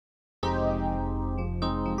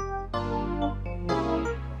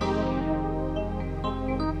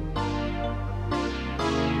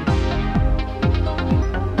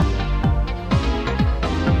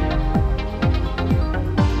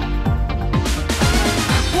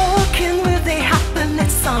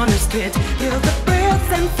spit. Feel the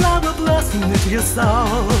breath and flower blossom into your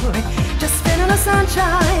soul. Just feeling the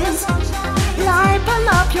sunshine, lighten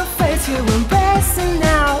up your face. You're embracing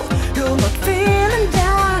now, you're not feeling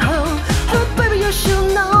down. Oh baby, you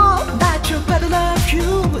should know that you better love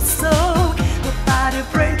you so. Nobody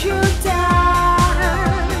break you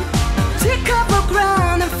down. Take up the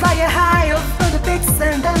ground and fly high over the big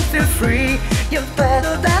sand and feel free. You're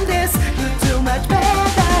better than this, you do much better.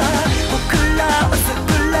 Oh close,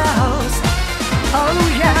 close. Oh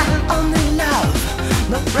yeah, only love,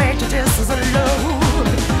 no prejudices alone.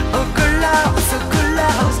 Oh close,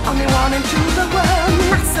 close. Only one into the world,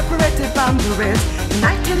 not separated boundaries,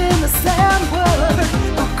 united in the same word.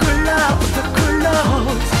 Oh close,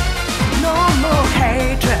 close. No more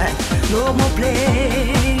hatred, no more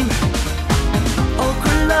blame. Oh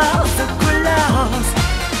close, close.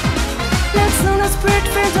 Let's learn to spread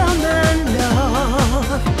freedom and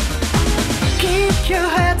love. Keep your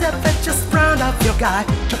head up and just round up your guy.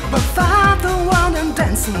 To provide the one and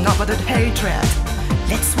dancing over that hatred.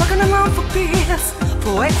 Let's work along for peace,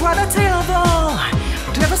 for equality of all.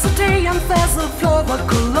 Diversity and there's a flow of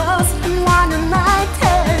colors and one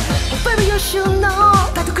united. Oh baby, you should know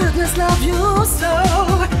that the goodness love you so.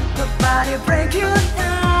 Nobody break you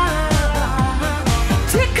down.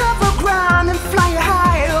 Take up the ground and fly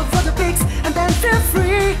high over the peaks and then feel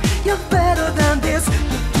free. You're better than this,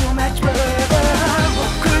 you're too much better.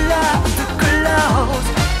 Oh close, close.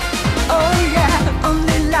 Oh yeah,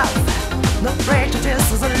 only love, no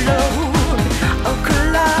prejudices alone. Oh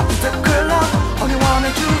close, close. Only one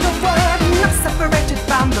into the world, not separated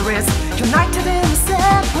boundaries, united in the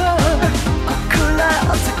same word. Oh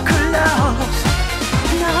close, close.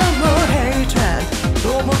 No more hatred,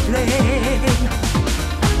 no more blame.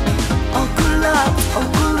 Oh close.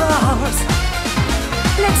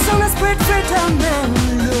 Let's all spread freedom and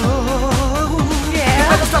love. Yeah.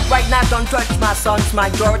 Better stop right now, don't touch my sons, my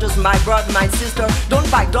daughters, my brother, my sister. Don't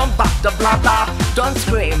bite, don't back the blah blah. Don't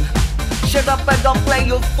scream. Shut up and don't play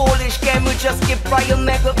your foolish game. We just keep trying,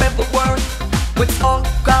 make up every word with all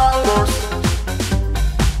colors.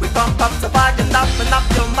 We pump up the fight and up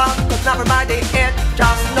your mouth. Cause never mind it,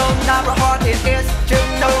 just know never hard it is to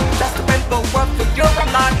know. Just a painful word for your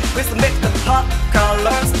life. With a mix of hot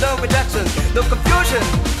colors, no rejection, no confusion.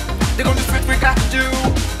 They're gonna do what we got to do.